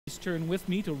turn with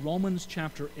me to Romans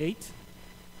chapter 8.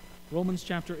 Romans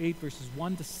chapter 8, verses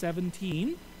 1 to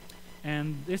 17.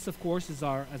 And this, of course, is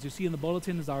our, as you see in the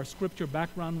bulletin, is our scripture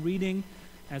background reading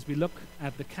as we look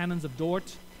at the canons of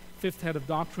Dort, fifth head of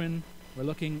doctrine. We're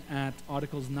looking at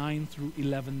Articles 9 through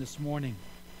 11 this morning.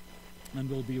 And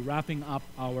we'll be wrapping up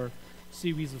our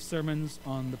series of sermons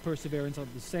on the Perseverance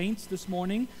of the Saints this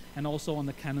morning and also on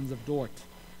the canons of Dort.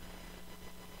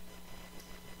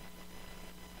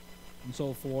 And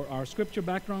so for our scripture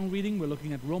background reading, we're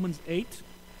looking at Romans 8,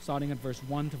 starting at verse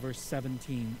 1 to verse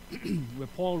 17, where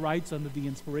Paul writes under the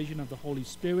inspiration of the Holy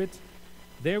Spirit,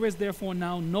 "There is therefore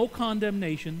now no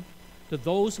condemnation to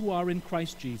those who are in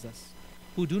Christ Jesus,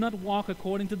 who do not walk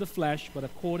according to the flesh, but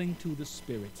according to the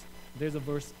Spirit." There's a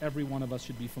verse every one of us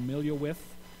should be familiar with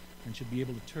and should be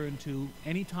able to turn to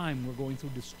any time we're going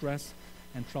through distress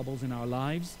and troubles in our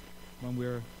lives, when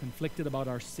we're conflicted about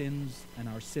our sins and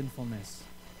our sinfulness.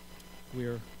 If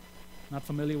we're not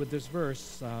familiar with this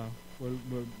verse,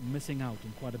 we're missing out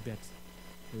in quite a bit.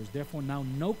 There is therefore now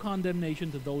no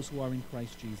condemnation to those who are in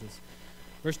Christ Jesus.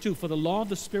 Verse 2, "For the law of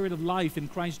the Spirit of life in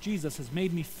Christ Jesus has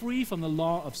made me free from the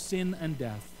law of sin and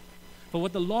death. For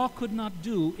what the law could not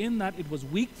do, in that it was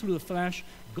weak through the flesh,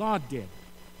 God did,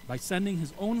 by sending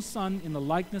his own Son in the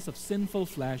likeness of sinful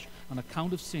flesh on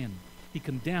account of sin. He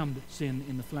condemned sin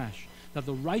in the flesh, that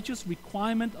the righteous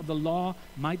requirement of the law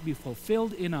might be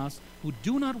fulfilled in us, who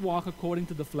do not walk according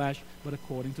to the flesh, but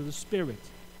according to the Spirit.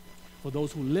 For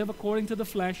those who live according to the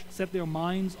flesh set their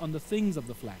minds on the things of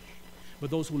the flesh, but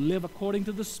those who live according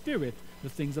to the Spirit, the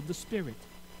things of the Spirit.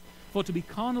 For to be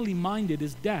carnally minded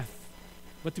is death,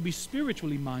 but to be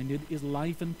spiritually minded is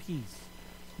life and peace.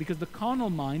 Because the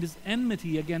carnal mind is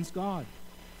enmity against God,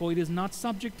 for it is not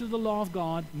subject to the law of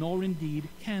God, nor indeed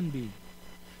can be.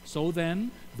 So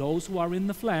then, those who are in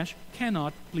the flesh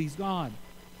cannot please God.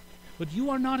 But you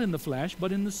are not in the flesh,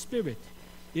 but in the Spirit,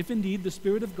 if indeed the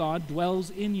Spirit of God dwells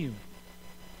in you.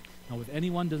 Now if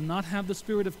anyone does not have the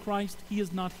Spirit of Christ, he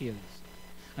is not his.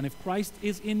 And if Christ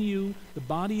is in you, the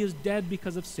body is dead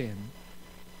because of sin,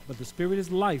 but the Spirit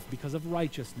is life because of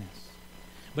righteousness.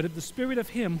 But if the Spirit of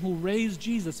him who raised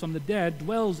Jesus from the dead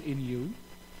dwells in you,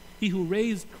 he who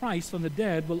raised Christ from the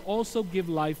dead will also give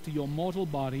life to your mortal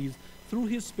bodies through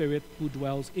his Spirit who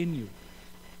dwells in you.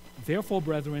 Therefore,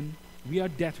 brethren, we are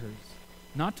debtors,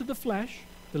 not to the flesh,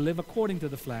 to live according to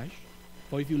the flesh.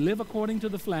 For if you live according to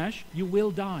the flesh, you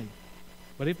will die.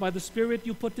 But if by the Spirit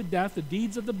you put to death the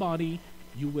deeds of the body,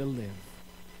 you will live.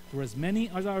 For as many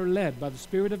as are led by the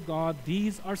Spirit of God,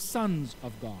 these are sons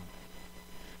of God.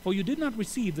 For you did not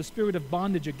receive the spirit of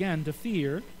bondage again to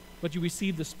fear, but you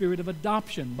received the Spirit of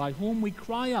adoption, by whom we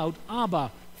cry out,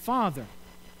 Abba, Father.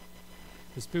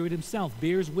 The Spirit himself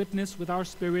bears witness with our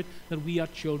spirit that we are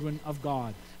children of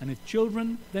God. And if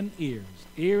children, then heirs,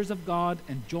 heirs of God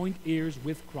and joint heirs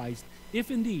with Christ, if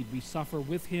indeed we suffer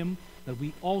with him, that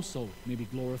we also may be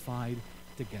glorified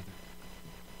together."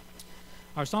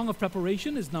 Our song of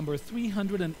preparation is number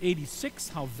 386,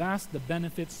 "How Vast the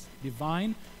Benefits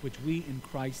Divine, which we in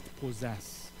Christ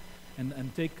possess."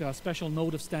 And take a special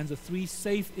note of stanza 3,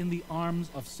 "Safe in the arms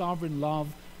of sovereign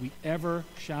love, we ever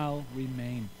shall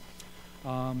remain."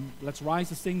 Let's rise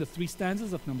to sing the three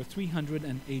stanzas of number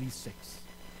 386.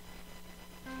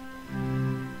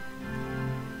 Thank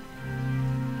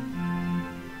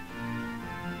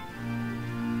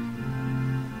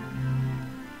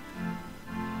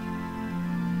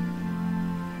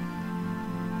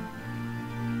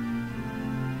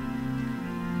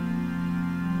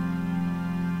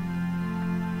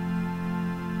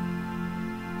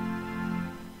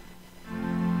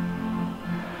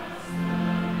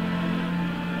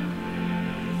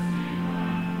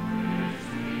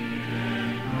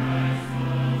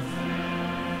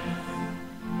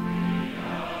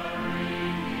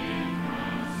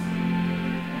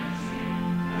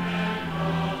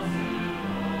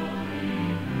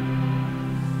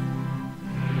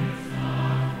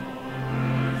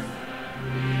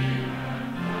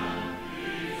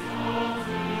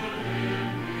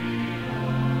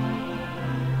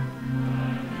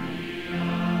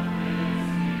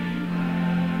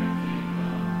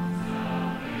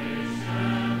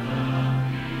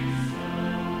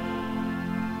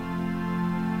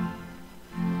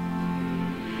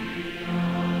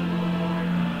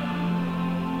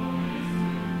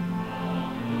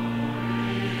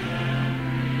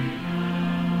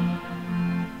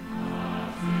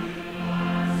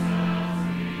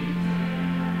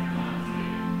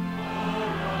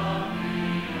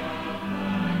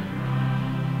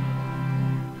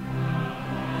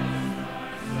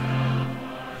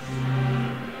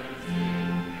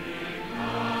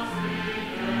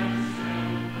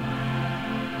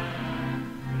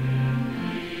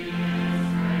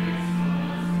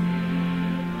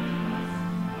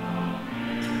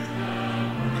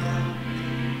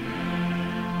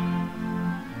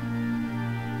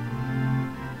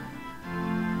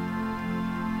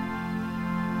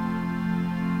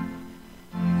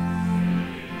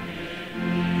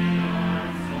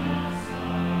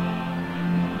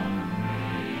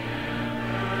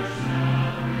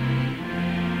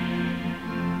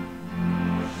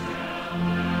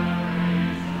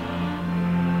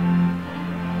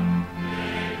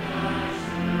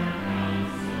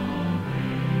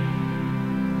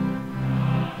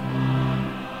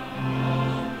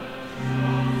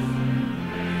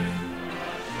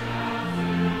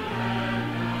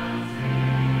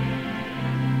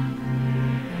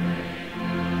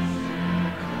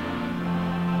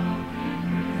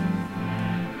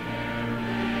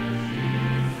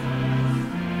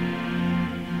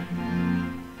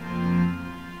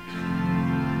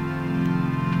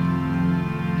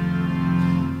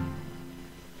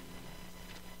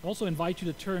also invite you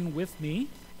to turn with me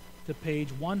to page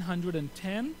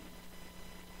 110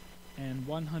 and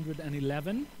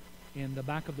 111 in the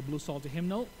back of the Blue Psalter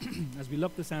hymnal as we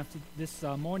look this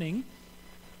morning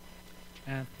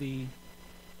at the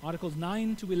Articles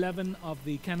 9 to 11 of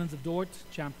the Canons of Dort,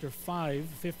 Chapter 5,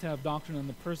 Fifth Head of Doctrine on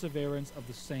the Perseverance of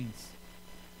the Saints.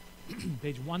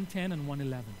 Page 110 and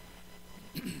 111.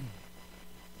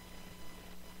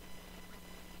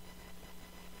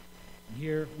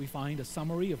 Here we find a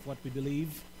summary of what we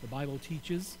believe the Bible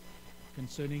teaches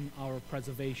concerning our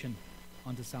preservation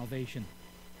unto salvation.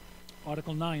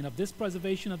 Article 9, of this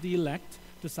preservation of the elect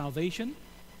to salvation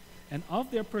and of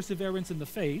their perseverance in the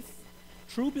faith,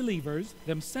 true believers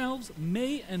themselves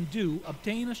may and do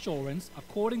obtain assurance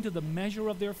according to the measure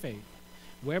of their faith,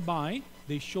 whereby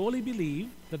they surely believe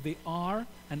that they are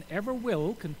and ever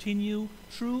will continue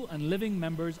true and living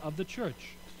members of the church,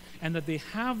 and that they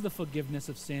have the forgiveness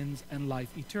of sins and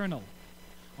life eternal.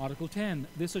 Article 10,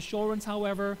 this assurance,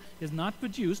 however, is not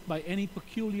produced by any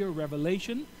peculiar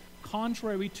revelation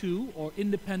contrary to or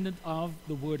independent of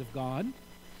the Word of God,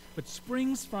 but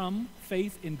springs from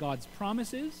faith in God's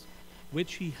promises,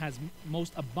 which he has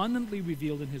most abundantly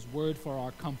revealed in his word for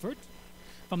our comfort,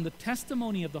 from the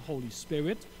testimony of the Holy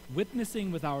Spirit,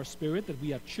 witnessing with our spirit that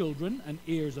we are children and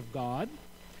heirs of God,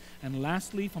 and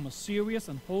lastly, from a serious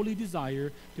and holy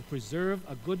desire to preserve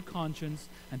a good conscience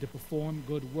and to perform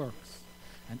good works.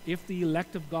 And if the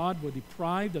elect of God were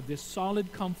deprived of this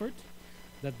solid comfort,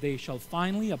 that they shall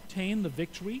finally obtain the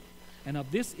victory, and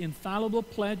of this infallible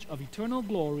pledge of eternal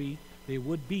glory, they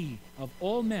would be, of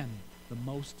all men, the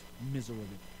most miserable.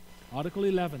 Article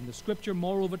 11, the Scripture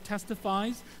moreover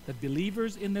testifies that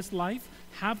believers in this life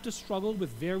have to struggle with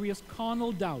various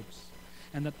carnal doubts,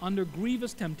 and that under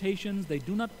grievous temptations they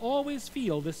do not always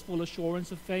feel this full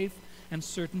assurance of faith and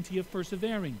certainty of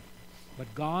persevering.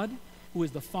 But God, who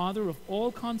is the Father of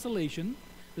all consolation,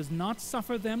 does not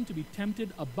suffer them to be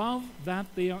tempted above that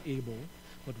they are able,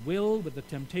 but will with the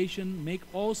temptation make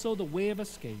also the way of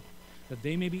escape, that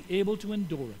they may be able to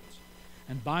endure it,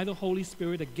 and by the Holy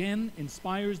Spirit again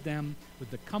inspires them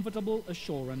with the comfortable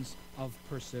assurance of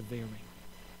persevering.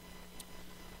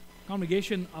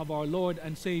 Congregation of our Lord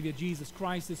and Savior Jesus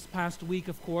Christ, this past week,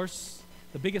 of course,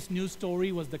 the biggest news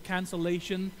story was the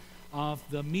cancellation of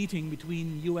the meeting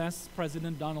between U.S.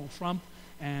 President Donald Trump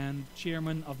and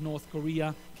Chairman of North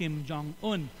Korea, Kim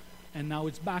Jong-un. And now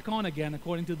it's back on again,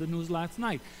 according to the news last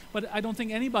night. But I don't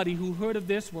think anybody who heard of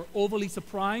this were overly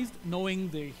surprised, knowing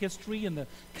the history and the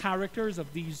characters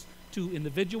of these two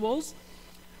individuals.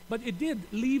 But it did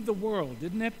leave the world,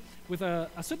 didn't it, with a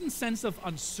certain sense of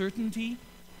uncertainty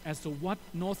as to what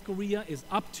North Korea is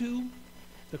up to.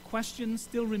 The question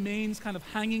still remains kind of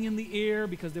hanging in the air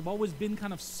because they've always been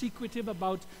kind of secretive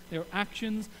about their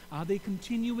actions. Are they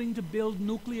continuing to build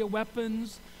nuclear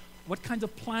weapons? What kinds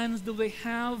of plans do they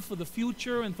have for the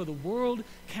future and for the world?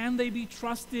 Can they be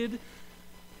trusted?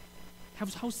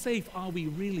 How safe are we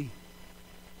really?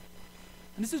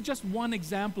 And this is just one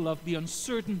example of the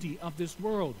uncertainty of this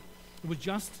world. It was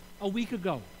just a week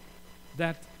ago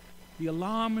that the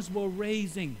alarms were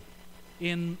raising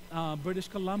in British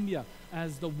Columbia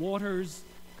as the waters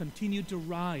continued to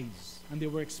rise, and they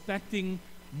were expecting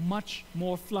much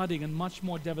more flooding and much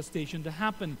more devastation to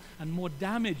happen and more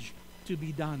damage to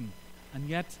be done. And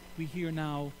yet we hear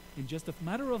now, in just a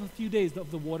matter of a few days,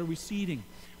 of the water receding.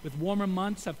 With warmer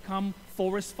months have come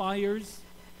forest fires.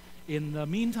 In the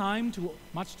meantime,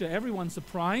 much to everyone's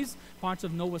surprise, parts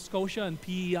of Nova Scotia and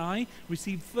PEI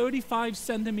received 35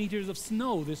 centimeters of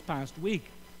snow this past week.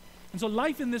 And so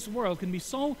life in this world can be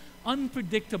so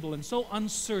unpredictable and so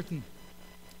uncertain.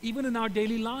 Even in our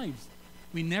daily lives,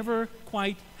 we never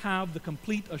quite have the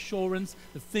complete assurance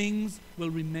that things will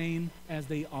remain as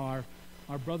they are.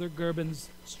 Our brother Gerben's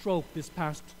stroke this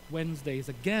past Wednesday is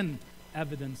again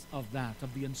evidence of that,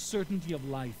 of the uncertainty of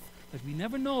life, that we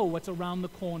never know what's around the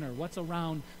corner, what's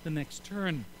around the next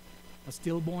turn. A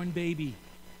stillborn baby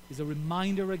is a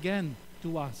reminder again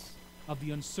to us of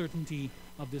the uncertainty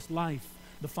of this life.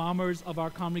 The farmers of our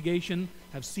congregation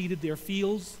have seeded their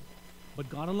fields, but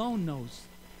God alone knows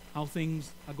how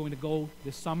things are going to go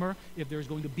this summer, if there's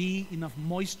going to be enough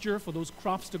moisture for those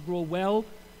crops to grow well,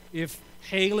 if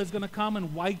hail is going to come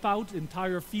and wipe out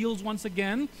entire fields once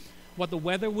again, what the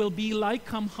weather will be like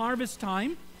come harvest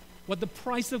time, what the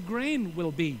price of grain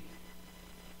will be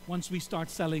once we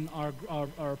start selling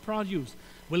our produce.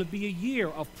 Will it be a year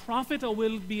of profit or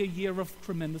will it be a year of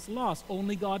tremendous loss?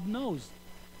 Only God knows.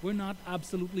 We're not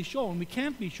absolutely sure, and we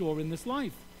can't be sure in this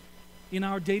life. In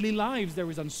our daily lives, there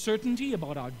is uncertainty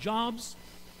about our jobs,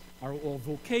 our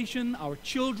vocation, our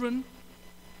children,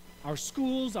 our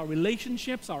schools, our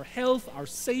relationships, our health, our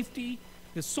safety,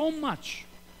 There's so much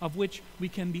of which we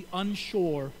can be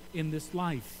unsure in this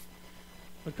life.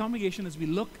 But congregation, as we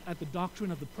look at the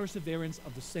doctrine of the perseverance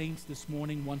of the saints this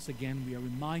morning, once again, we are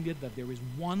reminded that there is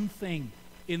one thing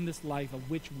in this life of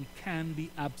which we can be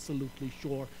absolutely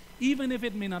sure, even if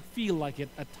it may not feel like it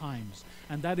at times,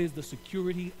 and that is the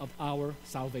security of our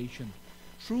salvation.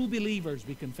 True believers,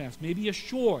 we confess, may be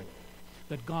assured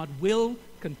that God will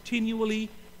continually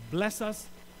bless us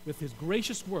with His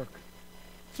gracious work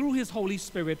through His Holy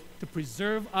Spirit to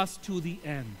preserve us to the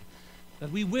end,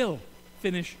 that we will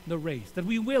finish the race, that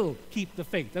we will keep the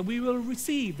faith, that we will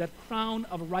receive that crown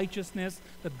of righteousness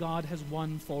that God has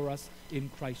won for us in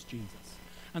Christ Jesus.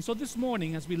 And so this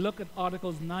morning, as we look at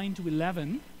Articles 9 to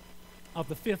 11 of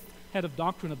the fifth head of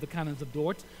doctrine of the Canons of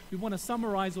Dort, we want to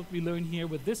summarize what we learn here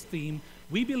with this theme: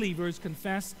 we believers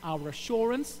confess our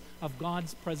assurance of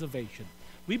God's preservation.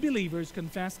 We believers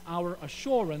confess our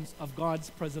assurance of God's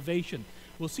preservation.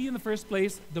 We'll see in the first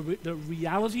place the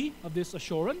reality of this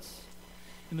assurance.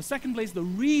 In the second place, the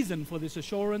reason for this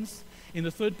assurance. In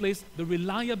the third place, the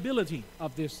reliability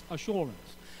of this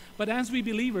assurance. But as we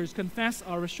believers confess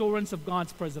our assurance of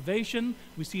God's preservation,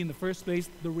 we see in the first place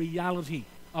the reality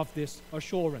of this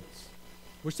assurance.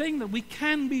 We're saying that we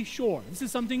can be sure. This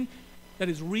is something that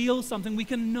is real, something we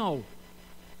can know.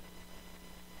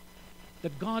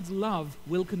 That God's love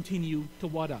will continue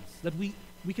toward us. That we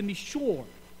can be sure.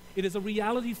 It is a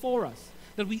reality for us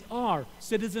that we are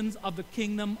citizens of the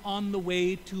kingdom on the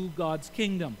way to God's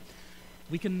kingdom.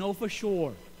 We can know for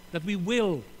sure that we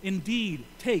will indeed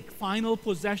take final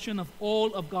possession of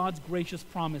all of God's gracious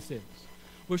promises.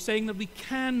 We're saying that we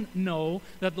can know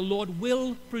that the Lord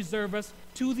will preserve us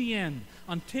to the end,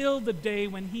 until the day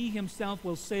when He Himself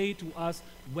will say to us,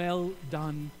 "Well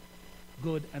done,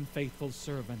 good and faithful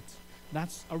servant."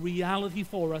 That's a reality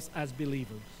for us as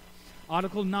believers.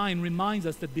 Article 9 reminds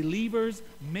us that believers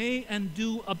may and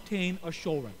do obtain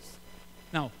assurance.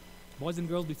 Now, boys and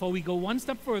girls, before we go one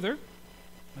step further,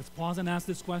 let's pause and ask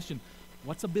this question.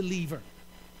 What's a believer?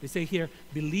 They say here,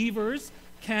 believers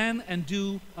can and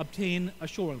do obtain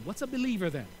assurance. What's a believer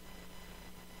then?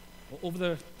 Well, over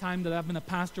the time that I've been a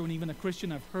pastor and even a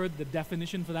Christian, I've heard the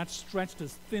definition for that stretched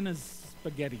as thin as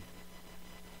spaghetti.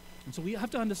 And so we have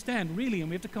to understand, really, and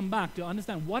we have to come back to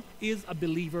understand, what is a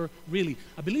believer really?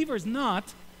 A believer is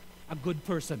not a good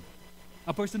person,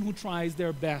 a person who tries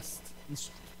their best and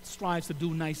strives to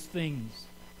do nice things.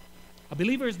 A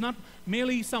believer is not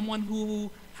merely someone who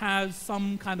has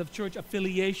some kind of church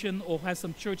affiliation or has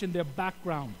some church in their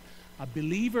background. A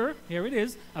believer, here it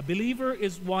is, a believer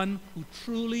is one who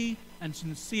truly and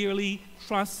sincerely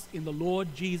trusts in the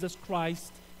Lord Jesus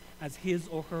Christ as his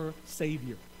or her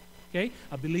Savior. Okay?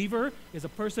 A believer is a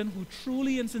person who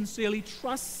truly and sincerely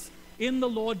trusts in the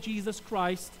Lord Jesus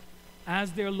Christ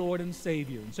as their Lord and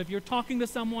Savior. And so if you're talking to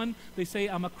someone, they say,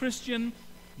 "I'm a Christian,"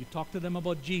 you talk to them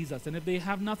about Jesus. And if they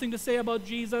have nothing to say about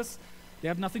Jesus, they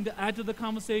have nothing to add to the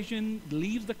conversation,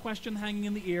 leaves the question hanging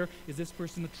in the air, is this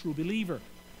person a true believer?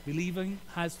 Believing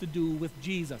has to do with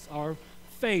Jesus. Our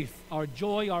faith, our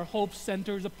joy, our hope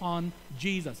centers upon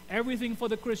Jesus. Everything for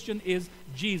the Christian is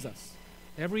Jesus.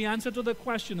 Every answer to the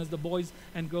question, as the boys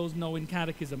and girls know in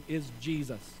catechism, is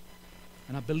Jesus.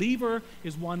 And a believer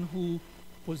is one who,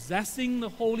 possessing the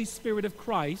Holy Spirit of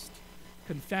Christ,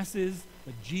 confesses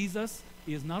that Jesus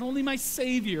is not only my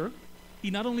Savior,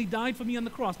 He not only died for me on the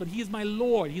cross, but He is my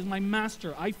Lord, He is my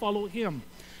Master, I follow Him.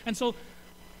 And so,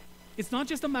 it's not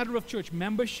just a matter of church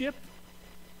membership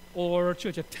or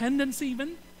church attendance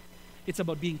even. It's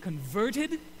about being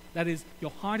converted, that is,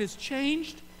 your heart is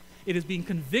changed. It is being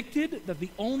convicted that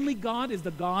the only God is the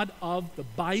God of the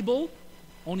Bible.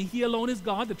 Only He alone is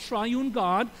God, the triune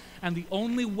God, and the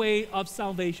only way of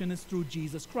salvation is through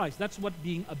Jesus Christ. That's what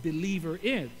being a believer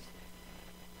is.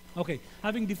 Okay,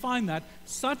 having defined that,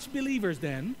 such believers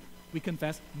then, we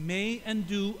confess, may and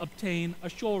do obtain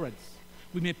assurance.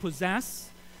 We may possess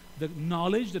the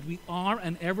knowledge that we are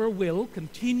and ever will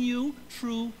continue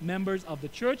true members of the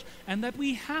church, and that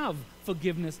we have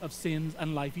forgiveness of sins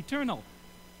and life eternal.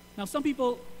 Now, some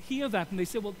people hear that and they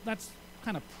say, well, that's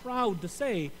kind of proud to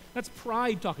say. That's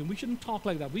pride talking. We shouldn't talk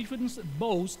like that. We shouldn't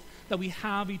boast that we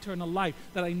have eternal life,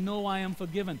 that I know I am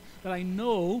forgiven, that I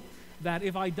know that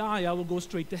if I die, I will go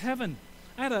straight to heaven.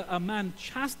 I had a man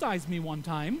chastise me one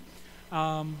time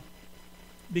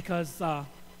because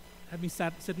had me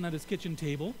sitting at his kitchen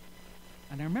table.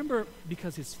 And I remember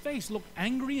because his face looked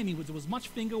angry and there was much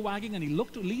finger wagging, and he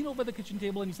leaned over the kitchen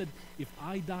table and he said, "If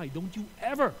I die, don't you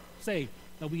ever say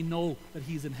that we know that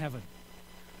He's in heaven."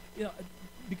 You know,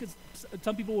 because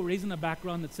some people were raised in a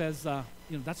background that says,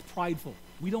 that's prideful.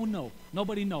 We don't know.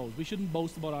 Nobody knows. We shouldn't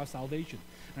boast about our salvation.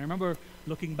 And I remember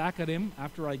looking back at him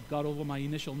after I got over my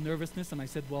initial nervousness, and I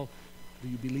said, well, do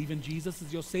you believe in Jesus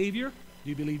as your Savior? Do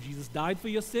you believe Jesus died for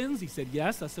your sins? He said,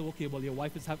 yes. I said, okay, well, your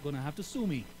wife is going to have to sue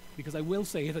me because I will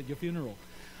say it at your funeral.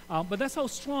 But that's how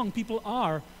strong people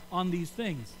are on these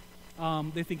things.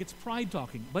 They think it's pride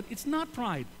talking, but it's not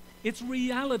pride. It's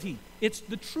reality. It's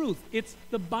the truth. It's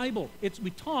the Bible. We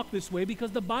talk this way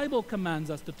because the Bible commands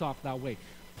us to talk that way.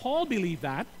 Paul believed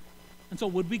that. And so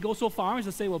would we go so far as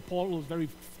to say, well, Paul was very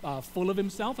full of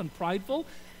himself and prideful?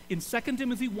 In 2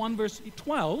 Timothy 1 verse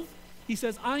 12, he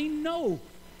says, I know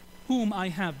whom I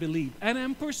have believed, and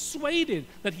am persuaded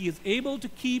that he is able to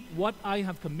keep what I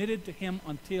have committed to him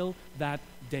until that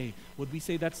day. Would we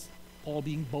say that's Paul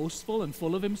being boastful and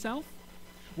full of himself?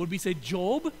 Would we say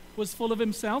Job was full of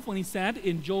himself when he said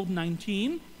in Job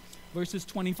 19, verses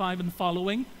 25 and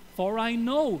following, for I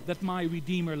know that my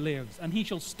Redeemer lives, and he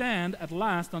shall stand at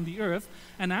last on the earth,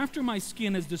 and after my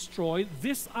skin is destroyed,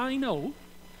 this I know,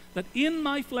 that in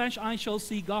my flesh I shall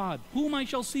see God, whom I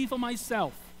shall see for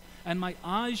myself, and my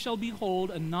eyes shall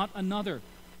behold, and not another.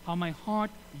 How my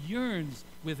heart yearns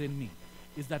within me.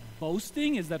 Is that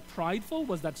boasting? Is that prideful?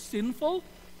 Was that sinful?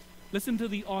 Listen to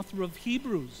the author of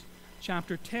Hebrews,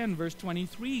 chapter 10, verse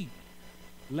 23.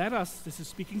 Let us, this is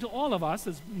speaking to all of us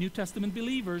as New Testament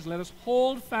believers, let us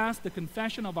hold fast the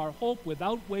confession of our hope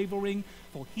without wavering,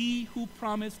 for he who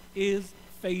promised is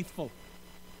faithful.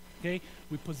 Okay?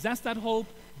 We possess that hope.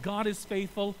 God is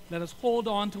faithful. Let us hold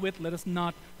on to it. Let us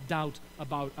not doubt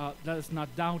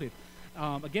it.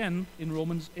 Again, in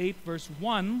Romans 8, verse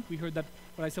 1, we heard that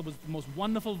what I said was the most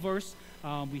wonderful verse.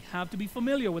 We have to be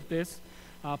familiar with this.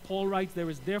 Paul writes, there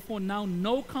is therefore now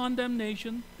no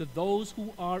condemnation to those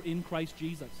who are in Christ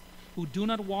Jesus, who do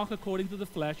not walk according to the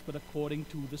flesh, but according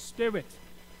to the Spirit.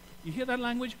 You hear that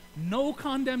language? No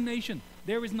condemnation.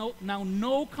 There is now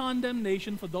no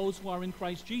condemnation for those who are in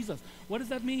Christ Jesus. What does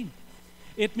that mean?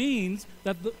 It means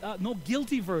that no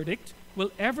guilty verdict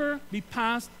will ever be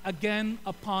passed again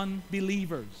upon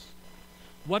believers.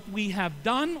 What we have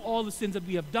done, all the sins that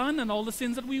we have done, and all the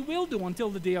sins that we will do until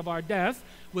the day of our death,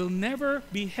 will never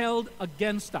be held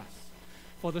against us.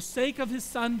 For the sake of his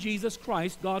Son, Jesus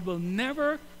Christ, God will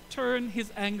never turn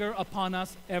his anger upon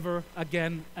us ever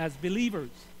again as believers.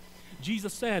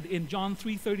 Jesus said in John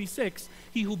 3:36,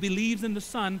 he who believes in the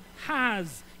Son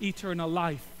has eternal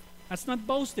life. That's not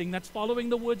boasting, that's following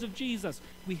the words of Jesus.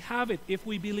 We have it if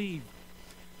we believe.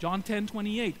 John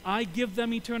 10:28, I give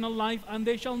them eternal life, and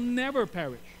they shall never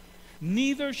perish.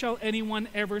 Neither shall anyone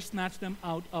ever snatch them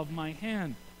out of my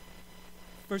hand.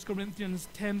 1 Corinthians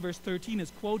 10 verse 13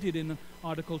 is quoted in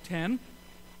Article 10.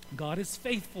 God is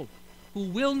faithful, who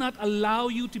will not allow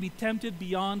you to be tempted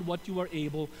beyond what you are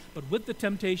able, but with the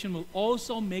temptation will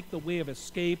also make the way of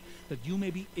escape, that you may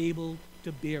be able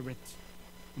to bear it.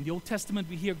 In the Old Testament,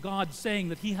 we hear God saying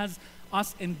that he has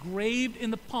us engraved in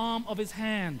the palm of his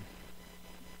hand.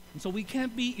 And so we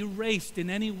can't be erased in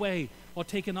any way or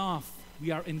taken off.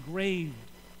 We are engraved.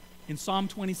 In Psalm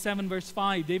 27, verse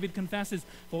 5, David confesses,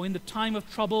 for in the time of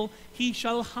trouble he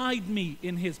shall hide me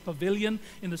in his pavilion,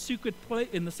 in the secret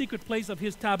place of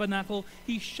his tabernacle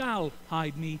he shall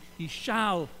hide me, he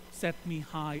shall set me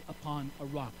high upon a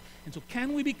rock. And so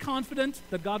can we be confident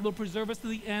that God will preserve us to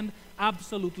the end?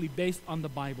 Absolutely, based on the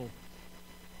Bible.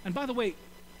 And by the way,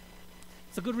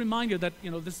 it's a good reminder that,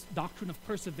 this doctrine of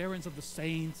perseverance of the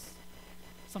saints,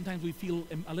 sometimes we feel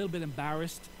a little bit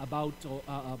embarrassed about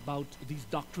these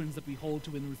doctrines that we hold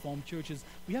to in Reformed churches.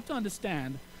 We have to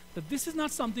understand that this is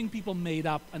not something people made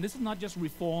up, and this is not just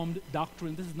Reformed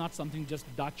doctrine. This is not something just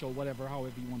Dutch or whatever,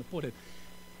 however you want to put it.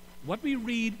 What we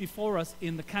read before us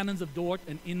in the canons of Dort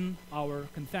and in our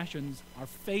confessions are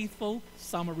faithful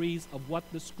summaries of what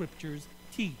the Scriptures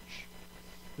teach.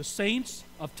 The saints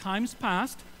of times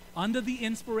past, under the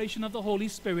inspiration of the Holy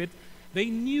Spirit, they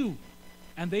knew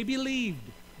and they believed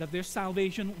that their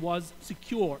salvation was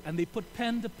secure, and they put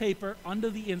pen to paper under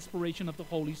the inspiration of the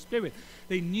Holy Spirit.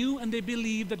 They knew and they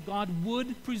believed that God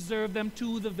would preserve them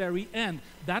to the very end.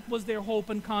 That was their hope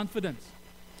and confidence.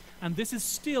 And this is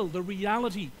still the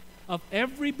reality of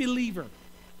every believer.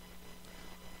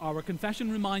 Our confession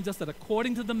reminds us that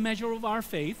according to the measure of our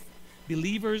faith,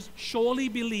 believers surely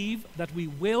believe that we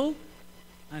will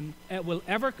and will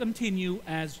ever continue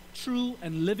as true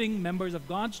and living members of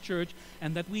God's church,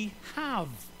 and that we have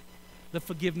the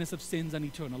forgiveness of sins and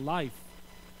eternal life.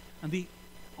 And the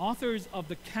authors of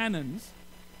the canons,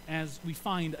 as we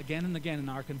find again and again in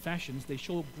our confessions, they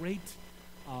show great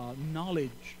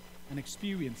knowledge and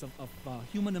experience of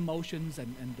human emotions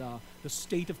and the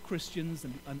state of Christians,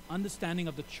 and an understanding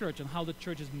of the church and how the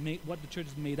church is made, what the church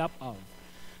is made up of.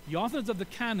 The authors of the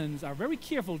canons are very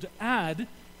careful to add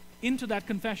into that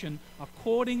confession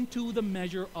according to the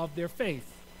measure of their faith.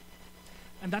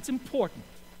 And that's important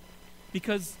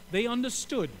because they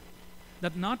understood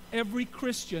that not every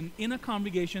Christian in a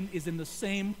congregation is in the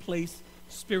same place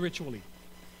spiritually.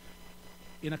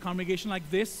 In a congregation like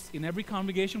this, in every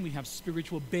congregation, we have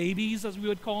spiritual babies, as we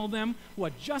would call them, who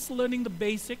are just learning the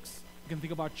basics. You can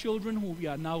think of our children who we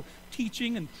are now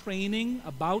teaching and training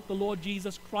about the Lord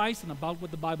Jesus Christ and about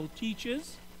what the Bible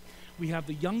teaches. We have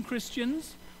the young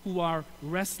Christians who are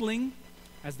wrestling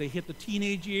as they hit the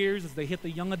teenage years, as they hit the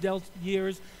young adult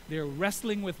years. They're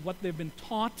wrestling with what they've been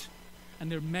taught,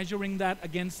 and they're measuring that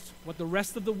against what the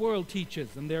rest of the world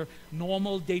teaches and their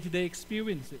normal day-to-day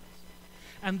experiences.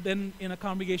 And then in a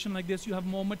congregation like this, you have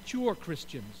more mature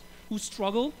Christians who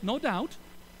struggle, no doubt,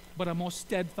 but are more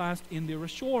steadfast in their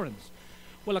assurance.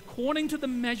 Well, according to the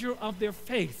measure of their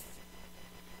faith,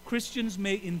 Christians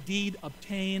may indeed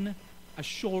obtain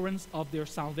assurance of their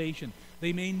salvation.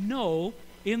 They may know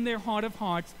in their heart of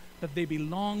hearts that they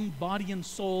belong body and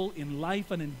soul in life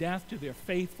and in death to their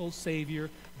faithful Savior,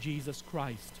 Jesus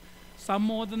Christ. Some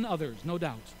more than others, no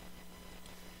doubt.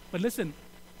 But listen,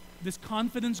 this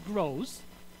confidence grows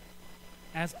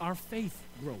as our faith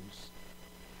grows.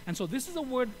 And so this is a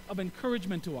word of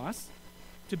encouragement to us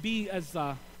to be, as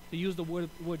to use the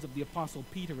words of the Apostle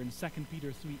Peter in 2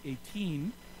 Peter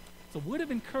 3:18, it's a word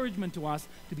of encouragement to us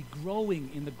to be growing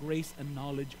in the grace and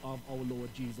knowledge of our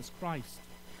Lord Jesus Christ.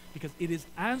 Because it is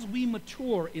as we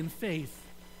mature in faith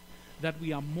that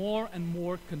we are more and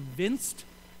more convinced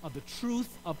of the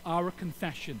truth of our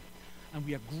confession. And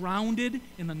we are grounded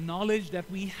in the knowledge that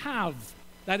we have.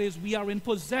 That is, we are in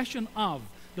possession of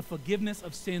the forgiveness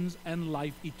of sins and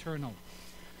life eternal.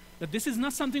 That this is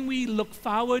not something we look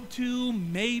forward to.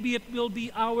 Maybe it will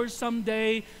be ours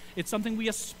someday. It's something we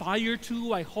aspire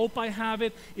to. I hope I have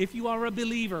it. If you are a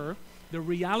believer, the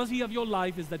reality of your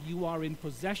life is that you are in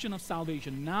possession of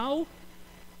salvation now,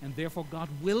 and therefore God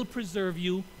will preserve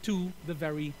you to the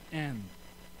very end.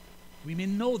 We may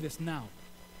know this now.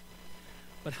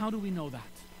 But how do we know that?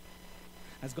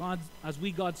 As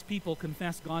we, God's people,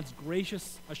 confess God's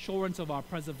gracious assurance of our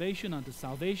preservation unto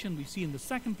salvation, we see in the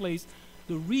second place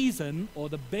the reason or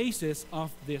the basis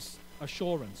of this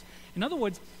assurance. In other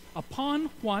words,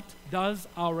 upon what does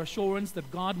our assurance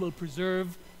that God will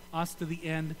preserve us to the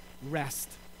end rest?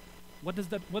 What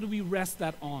do we rest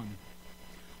that on?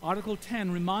 Article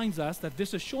 10 reminds us that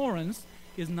this assurance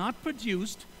is not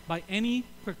produced by any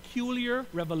peculiar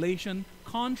revelation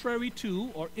contrary to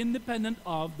or independent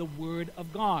of the Word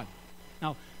of God.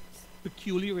 Now,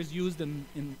 peculiar is used in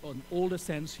an older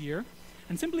sense here,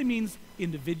 and simply means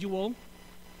individual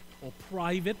or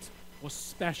private or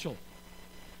special.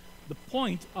 The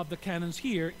point of the canons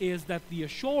here is that the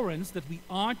assurance that we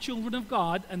are children of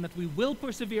God and that we will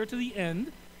persevere to the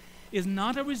end is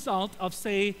not a result of,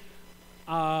 say,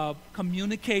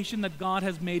 communication that God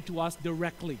has made to us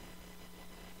directly,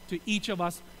 to each of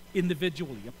us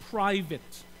individually, a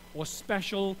private or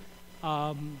special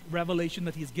revelation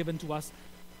that He's given to us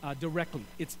directly.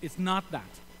 It's not that.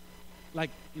 Like,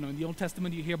 in the Old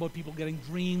Testament, you hear about people getting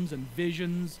dreams and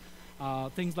visions,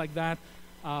 things like that.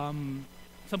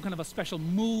 Some kind of a special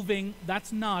moving.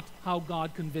 That's not how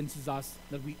God convinces us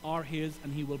that we are His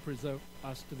and He will preserve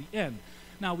us to the end.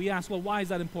 Now, we ask, well, why is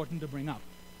that important to bring up?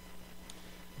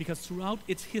 Because throughout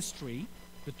its history,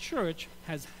 the church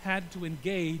has had to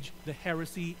engage the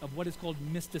heresy of what is called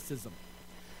mysticism.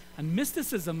 And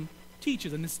mysticism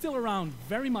teaches, and is still around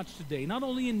very much today, not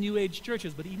only in New Age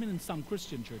churches, but even in some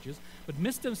Christian churches, but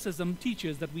mysticism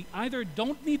teaches that we either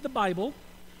don't need the Bible,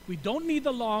 we don't need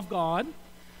the law of God,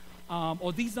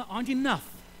 or these aren't enough,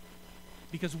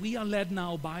 because we are led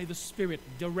now by the Spirit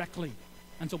directly.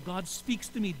 And so God speaks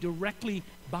to me directly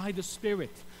by the Spirit.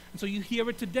 And so you hear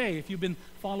it today. If you've been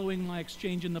following my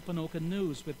exchange in the Ponoka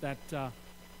News with that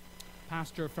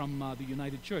pastor from the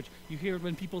United Church, you hear it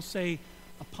when people say,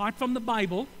 apart from the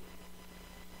Bible,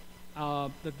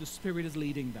 that the Spirit is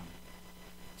leading them.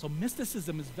 So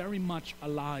mysticism is very much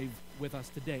alive with us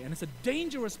today. And it's a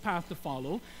dangerous path to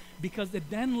follow because it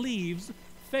then leaves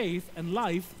faith and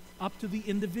life up to the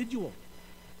individual.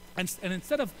 And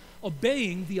instead of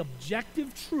obeying the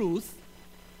objective truth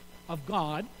of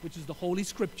God, which is the Holy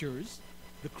Scriptures,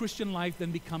 the Christian life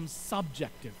then becomes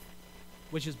subjective,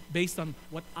 which is based on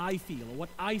what I feel or what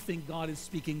I think God is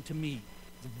speaking to me.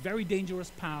 It's a very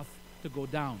dangerous path to go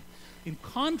down. In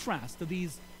contrast to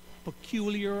these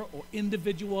peculiar or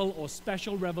individual or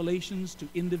special revelations to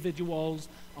individuals,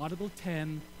 Article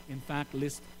 10, in fact,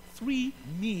 lists 3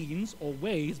 means or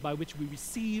ways by which we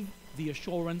receive the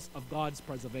assurance of God's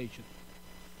preservation.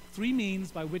 Three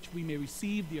means by which we may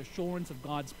receive the assurance of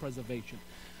God's preservation.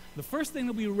 The first thing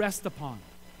that we rest upon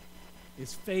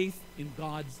is faith in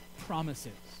God's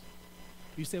promises.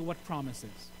 You say, what promises?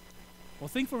 Well,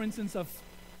 think, for instance, of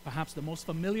perhaps the most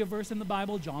familiar verse in the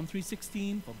Bible, John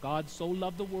 3:16, for God so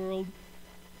loved the world.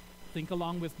 Think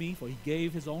along with me, for he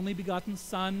gave his only begotten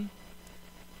Son,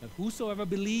 that whosoever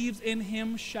believes in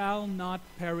him shall not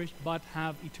perish but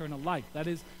have eternal life. That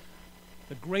is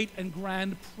the great and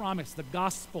grand promise, the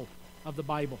gospel of the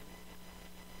Bible.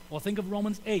 Or think of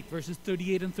Romans 8, verses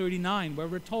 38 and 39, where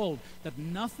we're told that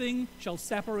nothing shall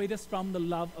separate us from the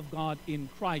love of God in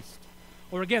Christ.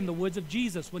 Or again, the words of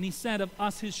Jesus when he said of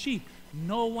us, his sheep,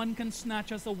 no one can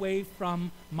snatch us away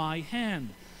from my hand.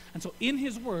 And so in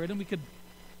his word, and we could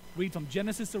read from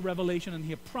Genesis to Revelation and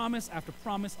hear promise after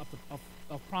promise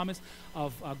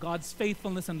of God's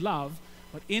faithfulness and love,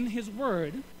 but in his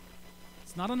word,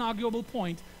 it's not an arguable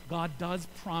point, God does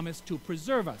promise to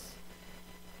preserve us.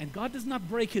 And God does not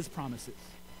break his promises.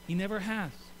 He never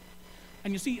has.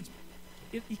 And you see,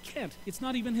 he can't. It's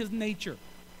not even his nature.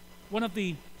 One of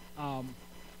the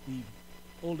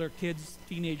older kids,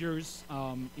 teenagers,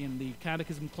 in the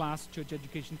catechism class, church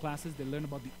education classes, they learn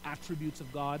about the attributes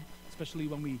of God, especially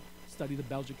when we study the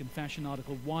Belgian Confession,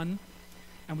 Article 1.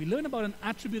 And we learn about an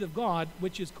attribute of God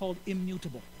which is called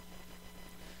immutable.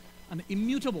 And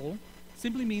immutable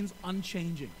simply means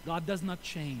unchanging. God does not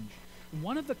change.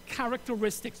 One of the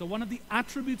characteristics or one of the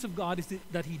attributes of God is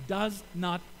that he does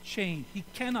not change. He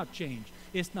cannot change.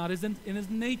 It's not in his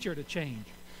nature to change.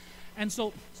 And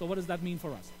so what does that mean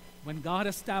for us? When God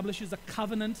establishes a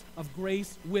covenant of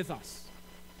grace with us,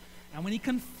 and when he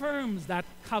confirms that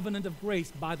covenant of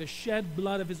grace by the shed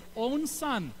blood of his own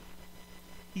Son,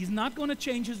 he's not going to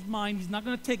change his mind. He's not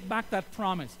going to take back that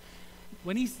promise.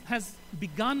 When he has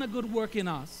begun a good work in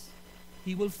us,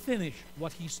 he will finish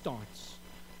what he starts.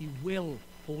 He will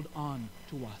hold on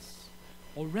to us.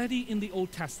 Already in the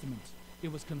Old Testament,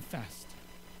 it was confessed.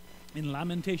 In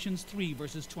Lamentations 3,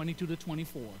 verses 22 to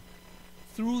 24,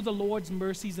 through the Lord's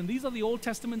mercies, and these are the Old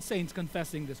Testament saints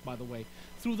confessing this, by the way,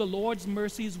 through the Lord's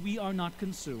mercies we are not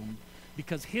consumed,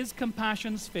 because his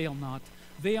compassions fail not.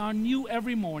 They are new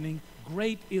every morning.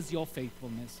 Great is your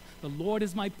faithfulness. The Lord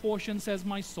is my portion, says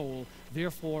my soul.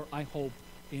 Therefore I hope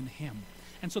in him.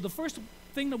 And so the first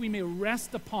thing that we may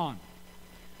rest upon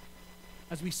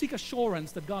as we seek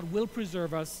assurance that God will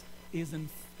preserve us is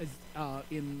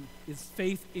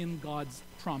faith in God's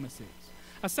promises.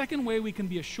 A second way we can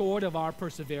be assured of our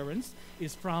perseverance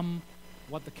is from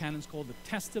what the canons call the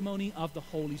testimony of the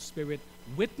Holy Spirit,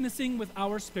 witnessing with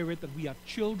our spirit that we are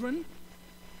children,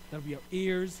 that we are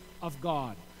heirs of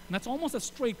God. And that's almost a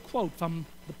straight quote from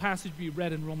the passage we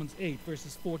read in Romans 8,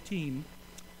 verses 14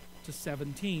 to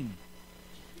 17.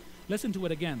 Listen to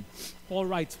it again. Paul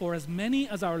writes, for as many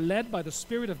as are led by the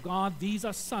Spirit of God, these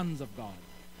are sons of God.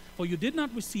 For you did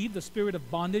not receive the spirit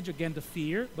of bondage again to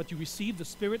fear, but you received the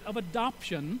spirit of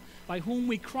adoption, by whom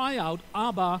we cry out,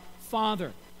 Abba,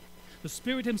 Father. The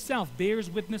Spirit himself bears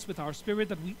witness with our spirit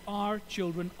that we are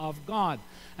children of God.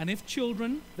 And if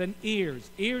children, then heirs,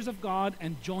 heirs of God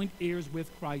and joint heirs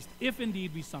with Christ, if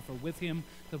indeed we suffer with him,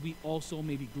 that we also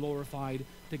may be glorified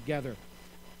together.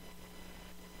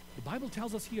 The Bible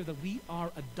tells us here that we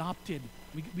are adopted.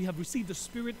 We have received the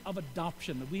spirit of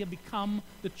adoption, that we have become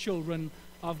the children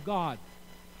of God.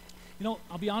 You know,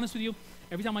 I'll be honest with you,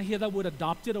 every time I hear that word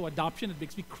adopted or adoption, it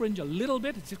makes me cringe a little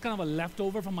bit. It's just kind of a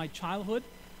leftover from my childhood.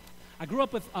 I grew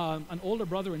up with an older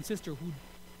brother and sister who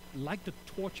liked to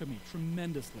torture me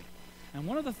tremendously. And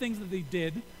one of the things that they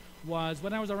did was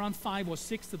when I was around 5 or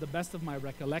 6, to the best of my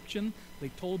recollection, they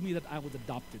told me that I was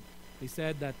adopted. They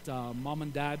said that mom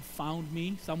and dad found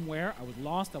me somewhere. I was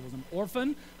lost. I was an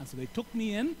orphan. And so they took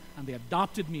me in and they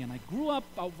adopted me. And I grew up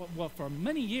for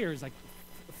many years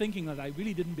thinking that I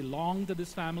really didn't belong to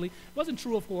this family. It wasn't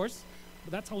true, of course,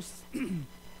 but that's how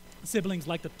siblings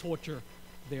like to torture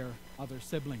their other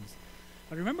siblings.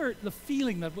 I remember the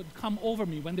feeling that would come over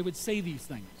me when they would say these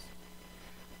things.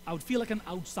 I would feel like an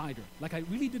outsider, like I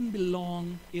really didn't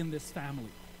belong in this family.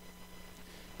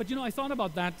 But, you know, I thought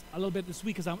about that a little bit this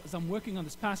week as I'm working on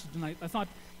this passage tonight. I thought,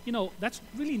 you know, that's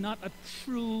really not a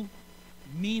true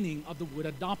meaning of the word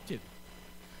adopted,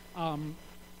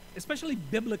 especially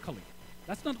biblically.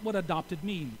 That's not what adopted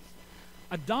means.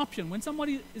 Adoption, when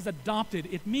somebody is adopted,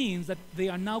 it means that they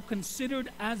are now considered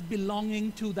as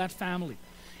belonging to that family.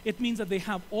 It means that they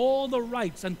have all the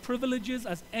rights and privileges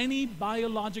as any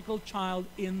biological child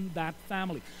in that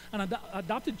family. An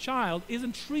adopted child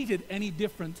isn't treated any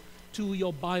different to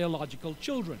your biological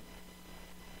children.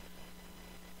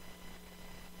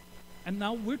 And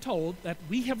now we're told that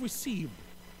we have received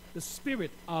the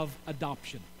spirit of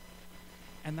adoption.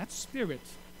 And that Spirit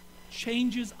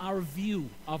changes our view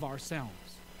of ourselves.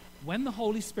 When the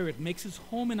Holy Spirit makes his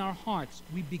home in our hearts,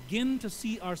 we begin to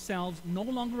see ourselves no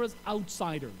longer as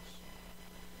outsiders,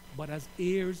 but as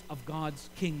heirs of God's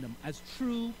kingdom, as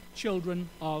true children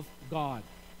of God.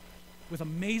 With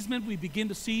amazement, we begin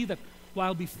to see that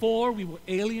while before we were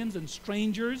aliens and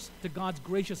strangers to God's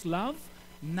gracious love,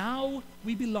 now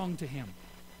we belong to him.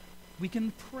 We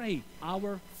can pray,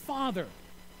 "Our Father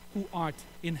who art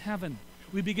in heaven."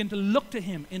 We begin to look to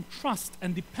him in trust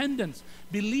and dependence,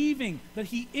 believing that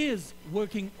he is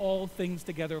working all things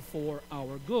together for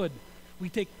our good. We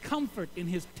take comfort in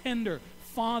his tender,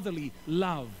 fatherly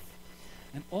love.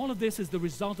 And all of this is the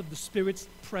result of the Spirit's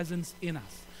presence in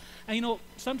us. And you know,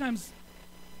 sometimes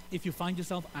if you find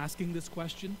yourself asking this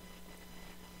question,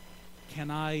 can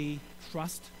I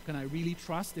really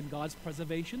trust in God's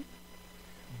preservation?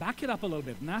 Back it up a little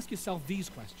bit and ask yourself these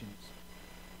questions.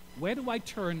 Where do I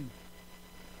turn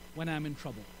when I'm in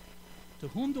trouble? To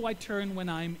whom do I turn when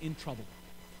I'm in trouble?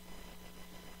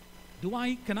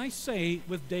 Can I say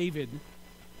with David,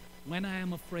 "When I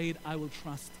am afraid, I will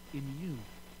trust in you"?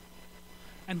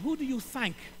 And who do you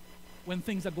thank when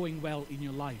things are going well in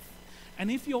your life?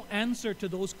 And if your answer to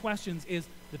those questions is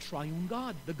the triune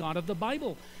God, the God of the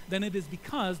Bible, then it is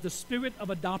because the Spirit of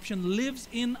adoption lives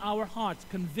in our hearts,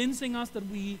 convincing us that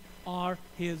we are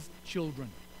his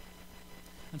children.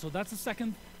 And so that's the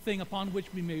second thing upon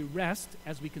which we may rest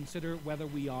as we consider whether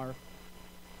we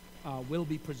will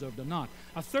be preserved or not.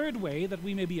 A third way that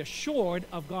we may be assured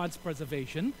of God's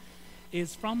preservation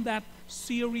is from that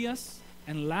serious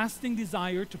and lasting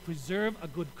desire to preserve a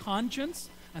good conscience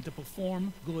and to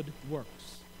perform good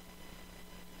works.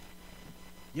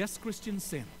 Yes, Christians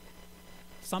sin,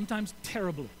 sometimes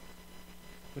terribly,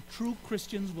 but true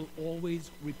Christians will always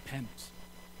repent.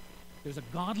 There's a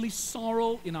godly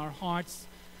sorrow in our hearts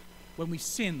when we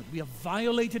sin, that we have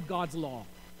violated God's law,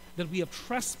 that we have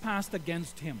trespassed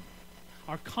against him.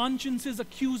 Our consciences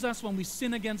accuse us when we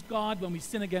sin against God, when we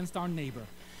sin against our neighbor.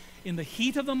 In the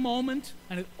heat of the moment,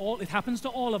 and it happens to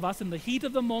all of us, in the heat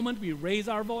of the moment we raise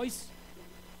our voice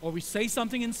or we say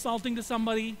something insulting to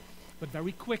somebody, but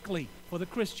very quickly, for the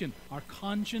Christian, our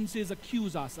consciences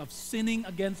accuse us of sinning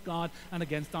against God and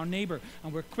against our neighbor,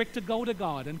 and we're quick to go to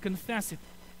God and confess it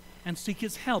and seek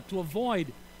his help to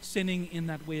avoid sinning in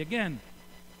that way again.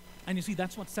 And you see,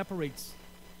 that's what separates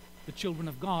the children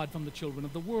of God from the children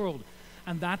of the world.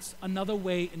 And that's another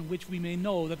way in which we may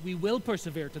know that we will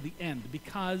persevere to the end,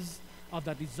 because of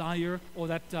that desire or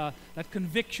that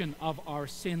conviction of our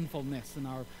sinfulness and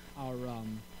our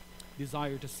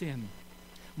desire to sin.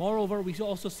 Moreover, we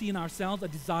also see in ourselves a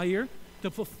desire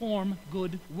to perform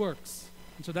good works.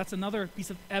 And so that's another piece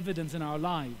of evidence in our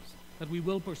lives that we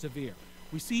will persevere.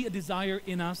 We see a desire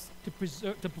in us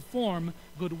to perform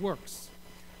good works.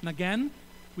 And again,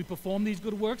 we perform these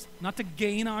good works not to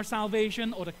gain our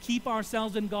salvation or to keep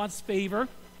ourselves in God's favor.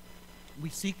 We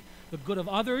seek the good of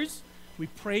others. We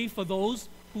pray for those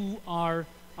who are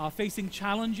facing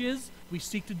challenges. We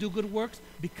seek to do good works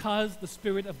because the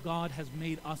Spirit of God has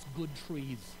made us good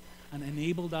trees and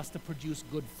enabled us to produce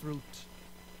good fruit.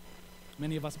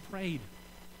 Many of us prayed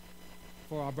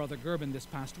for our brother Gerben this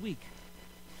past week.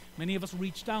 Many of us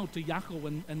reached out to Jaco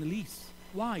and Elise.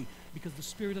 Why? Because the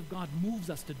Spirit of God moves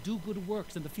us to do good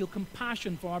works and to feel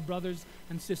compassion for our brothers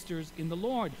and sisters in the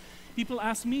Lord. People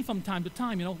ask me from time to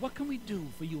time, what can we do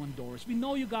for you and Doris? We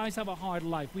know you guys have a hard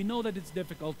life. We know that it's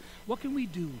difficult. What can we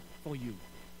do for you?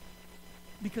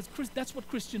 Because that's what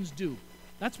Christians do.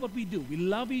 That's what we do. We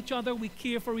love each other. We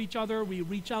care for each other. We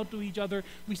reach out to each other.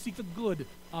 We seek the good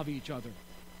of each other.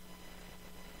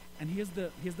 And here's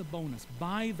the bonus.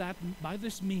 By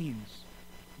this means,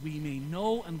 we may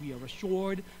know and we are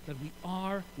assured that we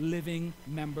are living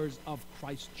members of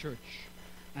Christ's church,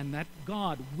 and that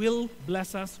God will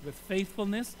bless us with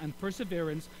faithfulness and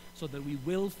perseverance so that we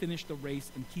will finish the race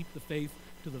and keep the faith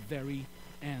to the very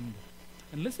end.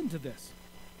 And listen to this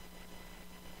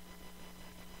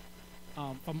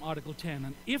from Article 10.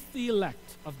 And if the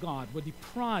elect of God were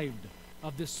deprived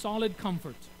of this solid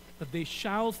comfort that they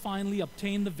shall finally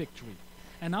obtain the victory,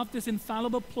 and of this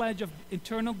infallible pledge of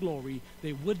eternal glory,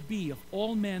 they would be of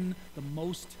all men the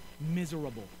most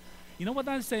miserable. You know what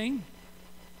that is saying?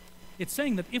 It's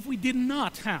saying that if we did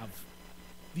not have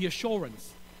the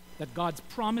assurance that God's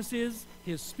promises,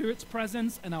 his Spirit's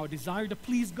presence, and our desire to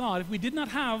please God, if we did not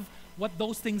have what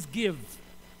those things give,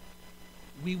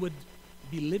 we would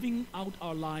be living out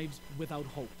our lives without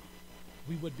hope.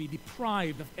 We would be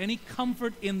deprived of any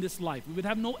comfort in this life. We would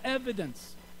have no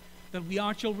evidence that we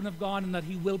are children of God and that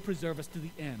he will preserve us to the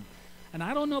end. And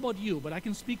I don't know about you, but I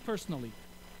can speak personally.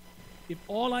 If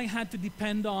all I had to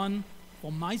depend on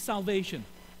for my salvation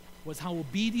was how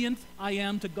obedient I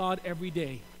am to God every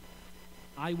day,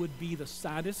 I would be the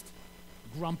saddest,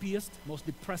 grumpiest, most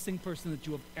depressing person that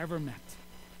you have ever met.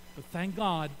 But thank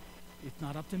God, it's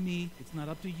not up to me, it's not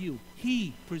up to you.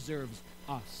 He preserves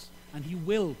us, and He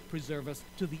will preserve us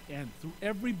to the end, through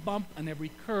every bump and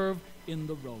every curve in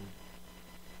the road.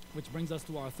 Which brings us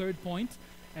to our third point.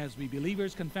 As we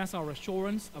believers confess our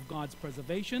assurance of God's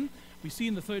preservation, we see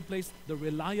in the third place the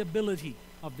reliability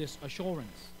of this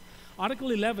assurance.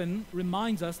 Article 11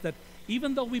 reminds us that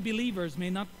even though we believers may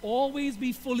not always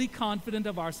be fully confident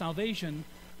of our salvation,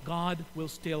 God will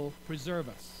still preserve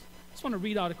us. I just want to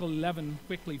read Article 11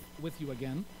 quickly with you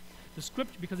again. The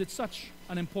scripture, because it's such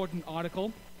an important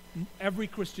article. Every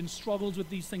Christian struggles with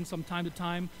these things from time to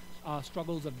time,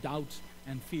 struggles of doubt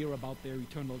and fear about their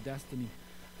eternal destiny.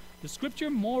 The scripture,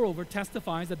 moreover,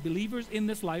 testifies that believers in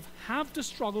this life have to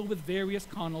struggle with various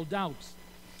carnal doubts,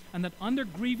 and that under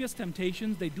grievous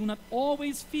temptations they do not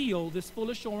always feel this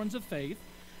full assurance of faith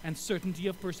and certainty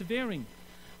of persevering.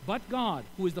 But God,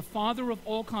 who is the Father of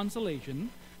all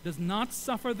consolation, does not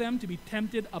suffer them to be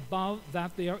tempted above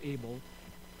that they are able,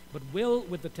 but will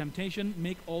with the temptation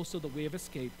make also the way of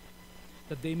escape,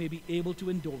 that they may be able to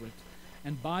endure it,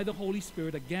 and by the Holy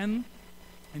Spirit again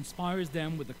inspires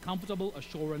them with the comfortable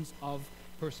assurance of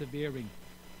persevering.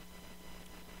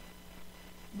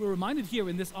 We're reminded here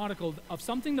in this article of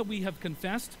something that we have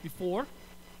confessed before,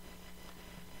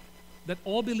 that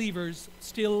all believers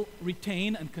still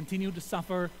retain and continue to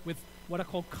suffer with what are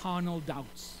called carnal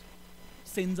doubts,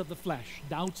 sins of the flesh,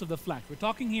 doubts of the flesh. We're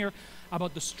talking here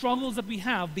about the struggles that we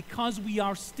have because we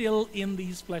are still in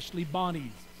these fleshly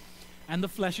bodies, and the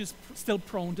flesh is still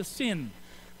prone to sin.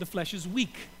 The flesh is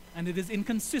weak, and it is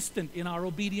inconsistent in our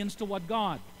obedience toward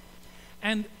God.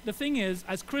 And the thing is,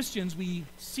 as Christians, we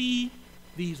see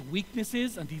these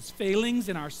weaknesses and these failings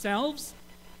in ourselves.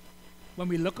 When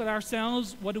we look at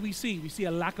ourselves, what do we see? We see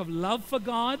a lack of love for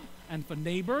God and for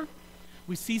neighbor.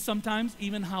 We see sometimes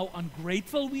even how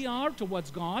ungrateful we are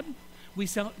towards God. We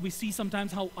see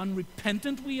sometimes how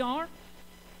unrepentant we are.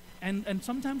 And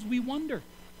sometimes we wonder,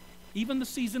 even the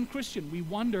seasoned Christian, we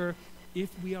wonder if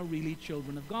we are really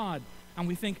children of God. And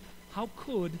we think, how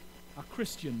could a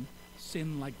Christian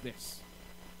sin like this?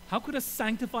 How could a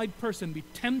sanctified person be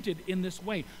tempted in this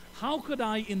way? How could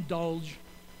I indulge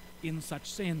in such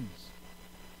sins?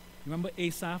 Remember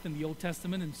Asaph in the Old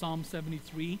Testament in Psalm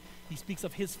 73? He speaks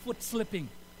of his foot slipping,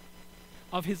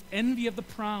 of his envy of the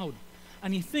proud.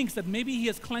 And he thinks that maybe he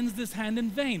has cleansed his hand in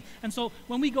vain. And so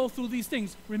when we go through these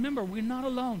things, remember, we're not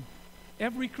alone.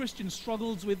 Every Christian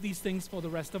struggles with these things for the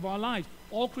rest of our lives.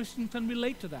 All Christians can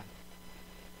relate to that.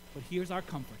 But here's our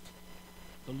comfort.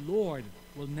 The Lord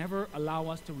will never allow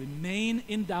us to remain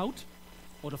in doubt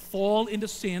or to fall into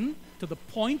sin to the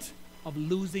point of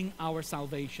losing our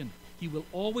salvation. He will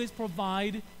always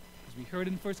provide, as we heard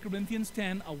in 1 Corinthians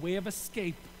 10, a way of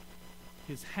escape.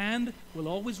 His hand will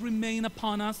always remain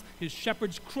upon us. His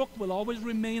shepherd's crook will always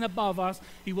remain above us.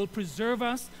 He will preserve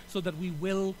us so that we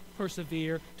will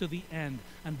persevere to the end.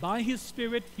 And by His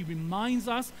Spirit, He reminds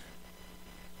us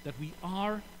that we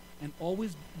are and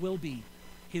always will be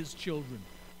His children,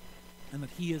 and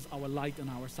that He is our light and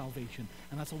our salvation.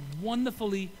 And that's a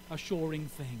wonderfully assuring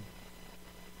thing.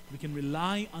 We can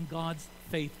rely on God's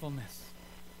faithfulness.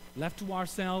 Left to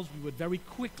ourselves, we would very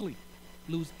quickly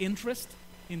lose interest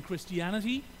in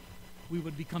Christianity. We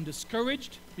would become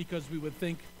discouraged because we would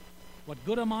think, what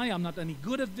good am I? I'm not any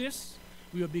good at this.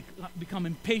 We would become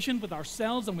impatient with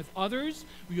ourselves and with others.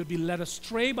 We would be led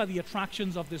astray by the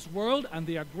attractions of this world, and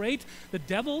they are great. The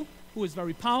devil, who is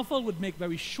very powerful, would make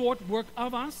very short work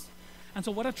of us. And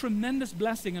so what a tremendous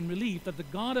blessing and relief that the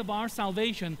God of our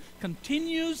salvation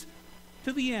continues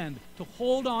to the end to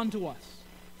hold on to us,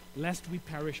 lest we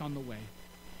perish on the way.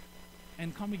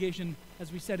 And congregation,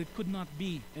 as we said, it could not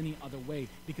be any other way,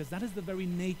 because that is the very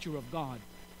nature of God.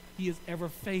 He is ever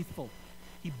faithful.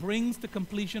 He brings to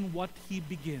completion what He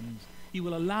begins. He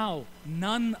will allow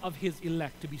none of His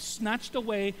elect to be snatched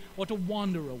away or to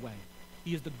wander away.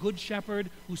 He is the good shepherd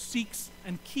who seeks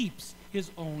and keeps His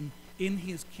own in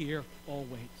His care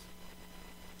always.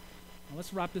 Now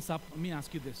let's wrap this up. Let me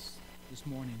ask you this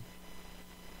morning.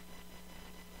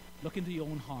 Look into your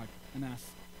own heart and ask,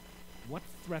 what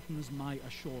threatens my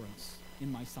assurance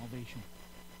in my salvation?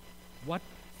 What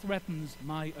threatens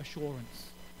my assurance?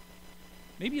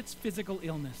 Maybe it's physical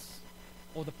illness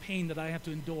or the pain that I have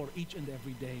to endure each and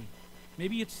every day.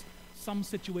 Maybe it's some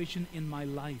situation in my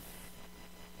life.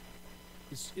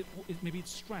 Maybe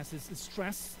it's stress. Is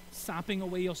stress sapping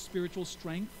away your spiritual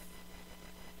strength?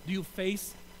 Do you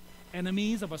face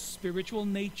enemies of a spiritual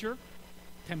nature,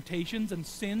 temptations and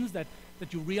sins that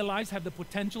that you realize have the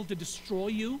potential to destroy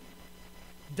you,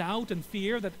 doubt and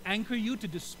fear that anchor you to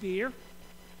despair?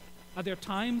 Are there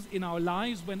times in our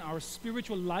lives when our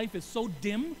spiritual life is so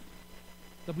dim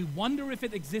that we wonder if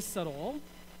it exists at all?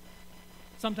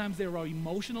 Sometimes there are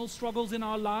emotional struggles in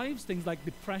our lives, things like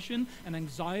depression and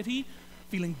anxiety,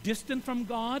 feeling distant from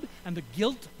God, and the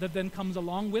guilt that then comes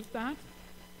along with that.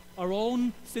 Our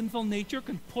own sinful nature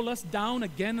can pull us down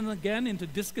again and again into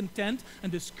discontent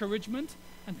and discouragement,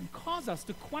 and can cause us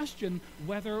to question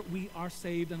whether we are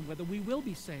saved and whether we will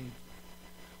be saved.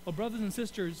 Well, brothers and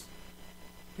sisters,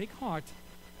 take heart.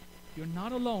 You're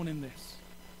not alone in this.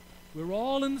 We're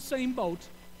all in the same boat,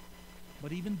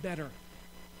 but even better,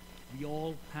 we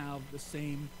all have the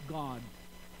same God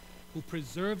who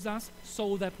preserves us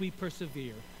so that we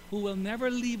persevere, who will never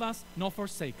leave us nor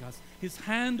forsake us. His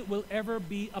hand will ever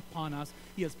be upon us.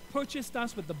 He has purchased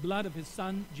us with the blood of his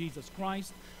Son, Jesus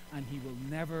Christ, and he will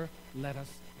never let us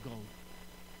go.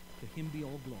 To him be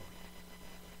all glory.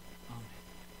 Amen.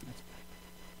 Let's pray.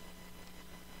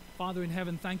 Father in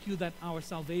heaven, thank you that our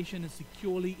salvation is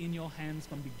securely in your hands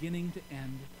from beginning to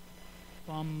end.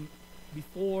 From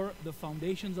before the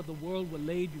foundations of the world were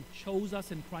laid, you chose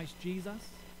us in Christ Jesus.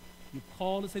 You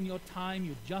called us in your time.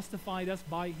 You justified us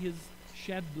by his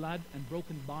shed blood and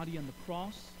broken body on the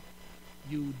cross.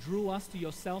 You drew us to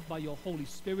yourself by your Holy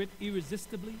Spirit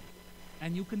irresistibly,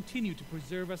 and you continue to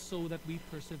preserve us so that we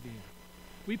persevere.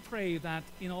 We pray that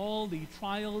in all the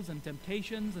trials and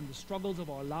temptations and the struggles of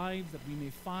our lives, that we may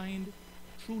find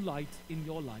true light, in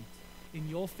your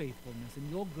faithfulness, in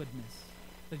your goodness,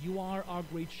 that you are our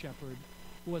great shepherd,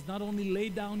 who has not only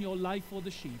laid down your life for the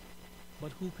sheep,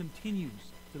 but who continues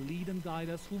to lead and guide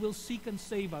us, who will seek and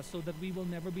save us so that we will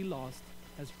never be lost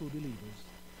as true believers.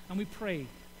 And we pray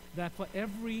that for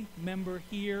every member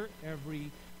here,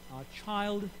 every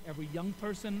child, every young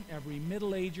person, every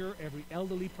middle-ager, every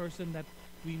elderly person, that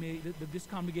this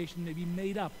congregation may be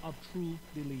made up of true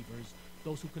believers,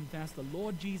 those who confess the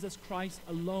Lord Jesus Christ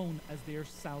alone as their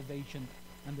salvation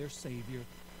and their Savior,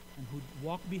 and who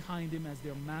walk behind him as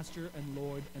their Master and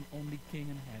Lord and only King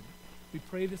and Head. We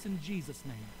pray this in Jesus'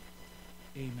 name.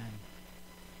 Amen.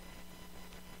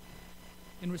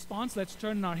 In response, let's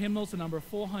turn in our hymnals to number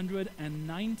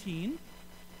 419.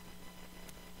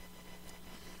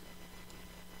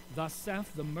 Thus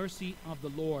saith the mercy of the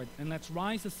Lord. And let's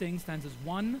rise to sing stanzas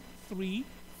 1, 3,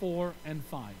 4, and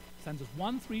 5. Stanzas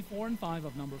 1, 3, 4, and 5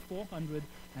 of number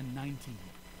 419.